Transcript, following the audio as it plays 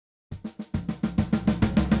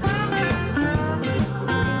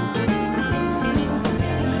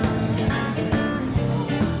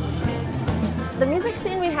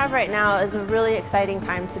have right now is a really exciting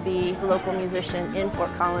time to be a local musician in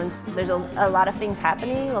Fort Collins. There's a lot of things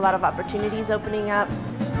happening, a lot of opportunities opening up.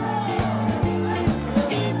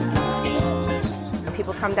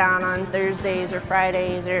 People come down on Thursdays or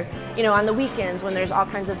Fridays or, on the weekends when there's all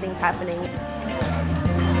kinds of things happening.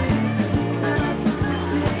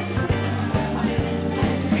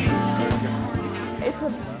 It's a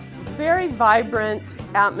very vibrant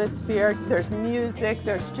atmosphere. There's music,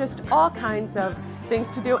 there's just all kinds of things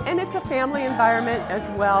to do, and it's a family environment as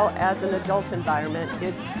well as an adult environment.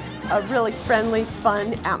 It's a really friendly,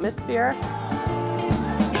 fun atmosphere.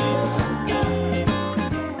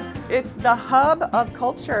 It's the hub of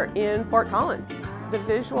culture in Fort Collins. The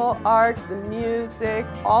visual arts, the music,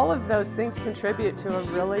 all of those things contribute to a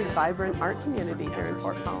really vibrant art community here in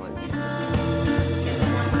Fort Collins.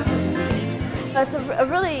 That's a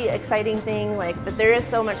really exciting thing, that there is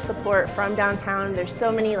so much support from downtown. There's so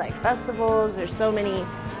many festivals, there's so many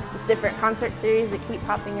different concert series that keep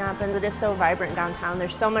popping up, and it is so vibrant downtown.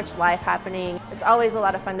 There's so much life happening. It's always a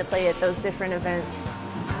lot of fun to play at those different events.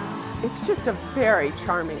 It's just a very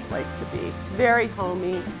charming place to be, very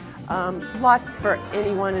homey, lots for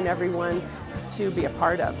anyone and everyone to be a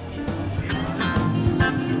part of.